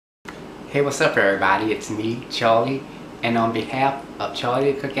Hey, what's up everybody? It's me, Charlie, and on behalf of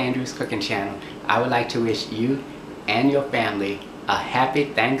Charlie the Cook Andrews Cooking Channel, I would like to wish you and your family a happy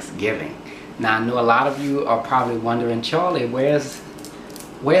Thanksgiving. Now, I know a lot of you are probably wondering, Charlie, where's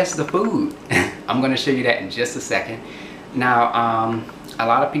the food? I'm going to show you that in just a second. Now, a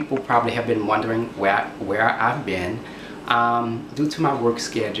lot of people probably have been wondering where I've been. Due to my work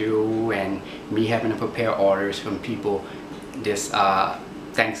schedule and me having to prepare orders from people this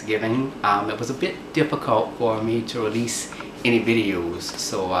Thanksgiving, it was a bit difficult for me to release any videos.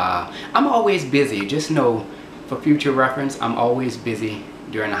 So I'm always busy. Just know, for future reference, I'm always busy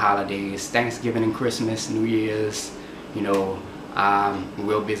during the holidays, Thanksgiving and Christmas, New Year's. You know, I'm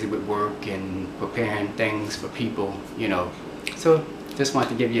real busy with work and preparing things for people, you know. So just want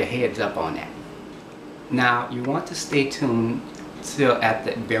to give you a heads up on that. Now, you want to stay tuned till at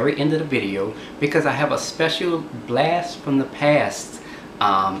the very end of the video, because I have a special blast from the past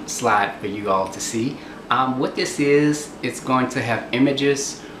slide for you all to see. What this is, it's going to have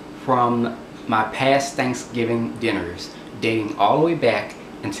images from my past Thanksgiving dinners dating all the way back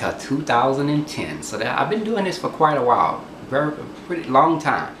until 2010. So that I've been doing this for quite a while, pretty long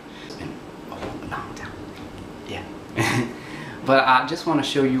time. It's been a long time, yeah. But I just want to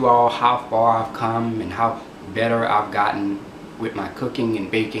show you all how far I've come and how better I've gotten with my cooking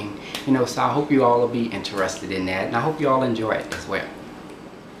and baking, you know. So I hope you all will be interested in that, and I hope you all enjoy it as well.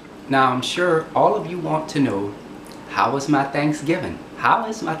 Now, I'm sure all of you want to know, how was my Thanksgiving? How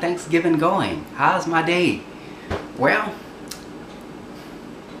is my Thanksgiving going? How's my day? Well,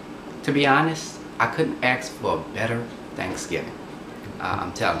 to be honest, I couldn't ask for a better Thanksgiving.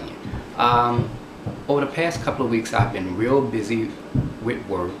 I'm telling you. Over the past couple of weeks, I've been real busy with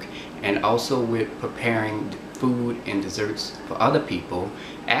work and also with preparing food and desserts for other people.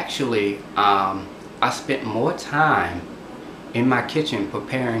 Actually, I spent more time in my kitchen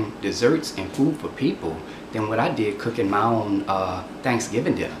preparing desserts and food for people than what I did cooking my own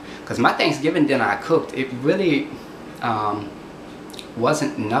Thanksgiving dinner. Because my Thanksgiving dinner I cooked, it really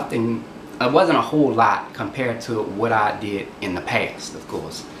wasn't nothing. It wasn't a whole lot compared to what I did in the past, of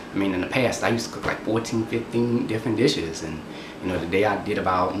course. I mean, in the past, I used to cook like 14, 15 different dishes, and you know, today I did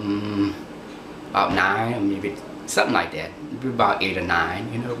about 9, or maybe something like that, about 8 or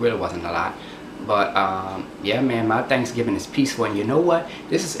 9. You know, it really wasn't a lot. But yeah, man, my Thanksgiving is peaceful, and you know what?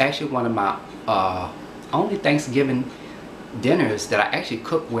 This is actually one of my only Thanksgiving dinners that I actually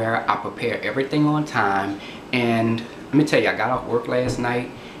cook where I prepare everything on time. And let me tell you, I got off work last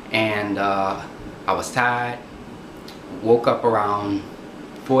night, and I was tired. Woke up around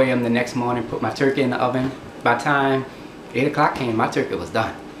 4 a.m. the next morning, put my turkey in the oven. By the time 8 o'clock came, my turkey was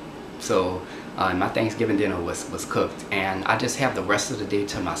done. So my Thanksgiving dinner was cooked, and I just have the rest of the day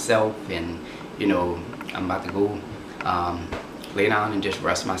to myself. And you know, I'm about to go lay down and just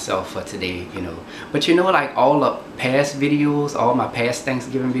rest myself for today, you know. But you know, like all the past videos, all my past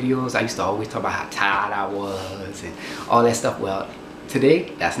Thanksgiving videos, I used to always talk about how tired I was and all that stuff. Well,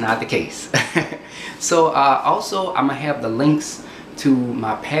 today that's not the case. So also, I'm gonna have the links to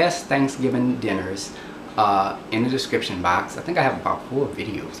my past Thanksgiving dinners in the description box. I think I have about 4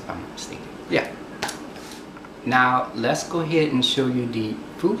 videos, if I'm not mistaken. Yeah. Now let's go ahead and show you the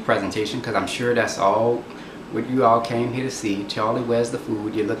food presentation, because I'm sure that's all what you all came here to see. Charlie, where's the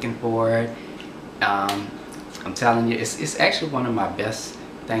food? You're looking for it. I'm telling you, it's actually one of my best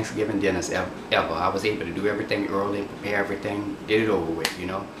Thanksgiving dinners ever. I was able to do everything early, prepare everything, get it over with, you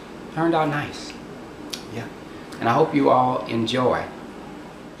know. Turned out nice. Yeah. And I hope you all enjoy.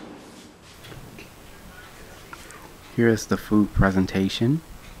 Here's the food presentation.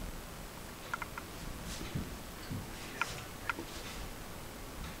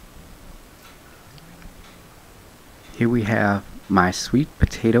 Here we have my sweet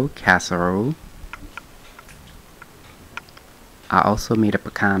potato casserole. I also made a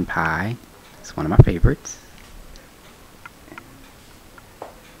pecan pie. It's one of my favorites.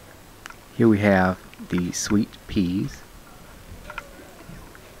 Here we have the sweet peas.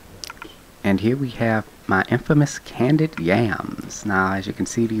 And here we have my infamous candied yams. Now, as you can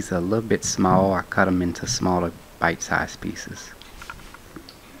see, these are a little bit small. I cut them into smaller bite-sized pieces.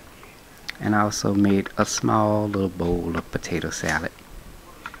 And I also made a small little bowl of potato salad.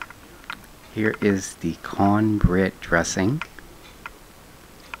 Here is the cornbread dressing.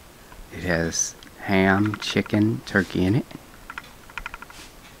 It has ham, chicken, turkey in it,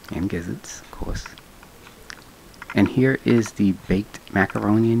 and gizzards, of course. And here is the baked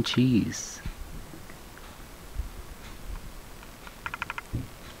macaroni and cheese.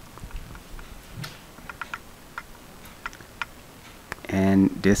 And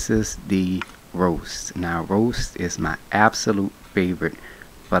this is the roast. Now, roast is my absolute favorite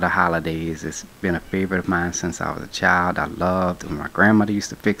for the holidays. It's been a favorite of mine since I was a child. I loved when my grandmother used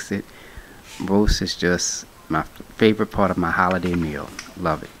to fix it. Roast is just my favorite part of my holiday meal.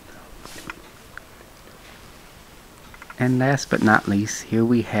 Love it. And last but not least, here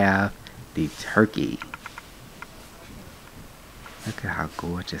we have the turkey. Look at how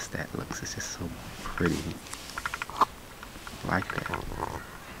gorgeous that looks. It's just so pretty. Like that.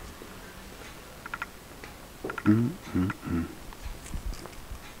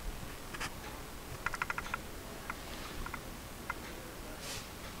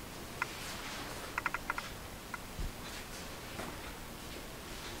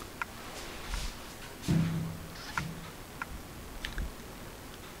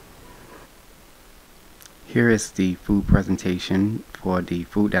 Here is the food presentation for the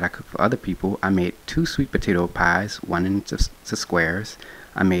food that I cooked for other people. I made 2 sweet potato pies, 1 into squares.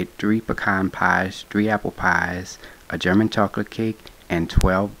 I made 3 pecan pies, 3 apple pies, a German chocolate cake, and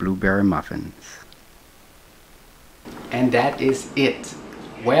 12 blueberry muffins. And that is it.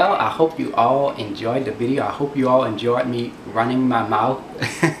 Well, I hope you all enjoyed the video. I hope you all enjoyed me running my mouth.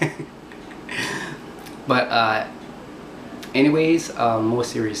 But anyways, more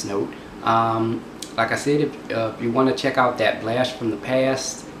serious note. Like I said, if you want to check out that blast from the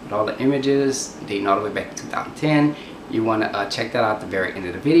past with all the images dating all the way back to 2010, you want to check that out at the very end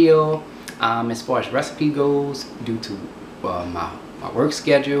of the video. As far as recipe goes, due to my work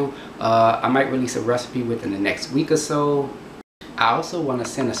schedule, I might release a recipe within the next week or so. I also want to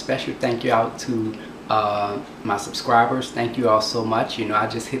send a special thank you out to my subscribers. Thank you all so much. You know, I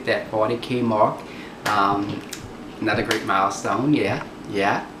just hit that 40K mark. Another great milestone. Yeah.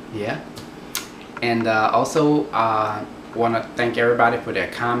 And also want to thank everybody for their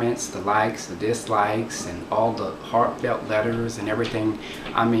comments, the likes, the dislikes, and all the heartfelt letters and everything.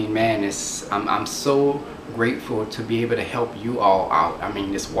 I mean, man, I'm so grateful to be able to help you all out. I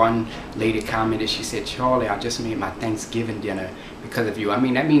mean, this one lady commented, she said, "Charlie, I just made my Thanksgiving dinner because of you." I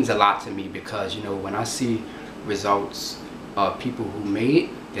mean, that means a lot to me because, you know, when I see results of people who made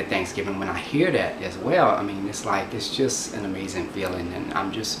their Thanksgiving, when I hear that as well, I mean, it's like, it's just an amazing feeling, and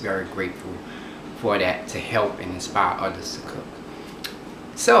I'm just very grateful for that, to help and inspire others to cook.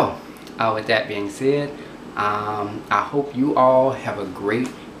 So with that being said, I hope you all have a great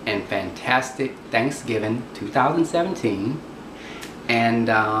and fantastic Thanksgiving 2017, and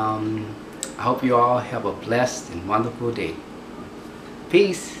I hope you all have a blessed and wonderful day.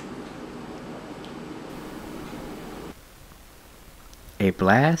 Peace. A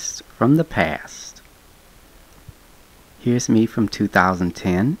blast from the past. Here's me from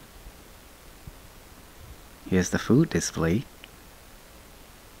 2010. Here's the food display.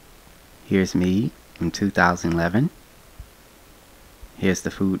 Here's me from 2011. Here's the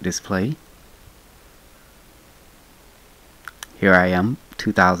food display. Here I am,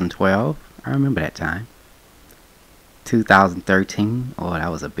 2012. I remember that time. 2013. Oh, that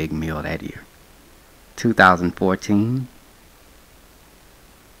was a big meal that year. 2014.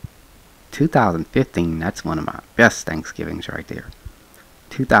 2015. That's one of my best Thanksgivings right there.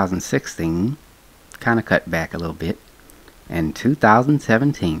 2016. Kind of cut back a little bit. And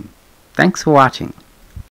 2017. Thanks for watching.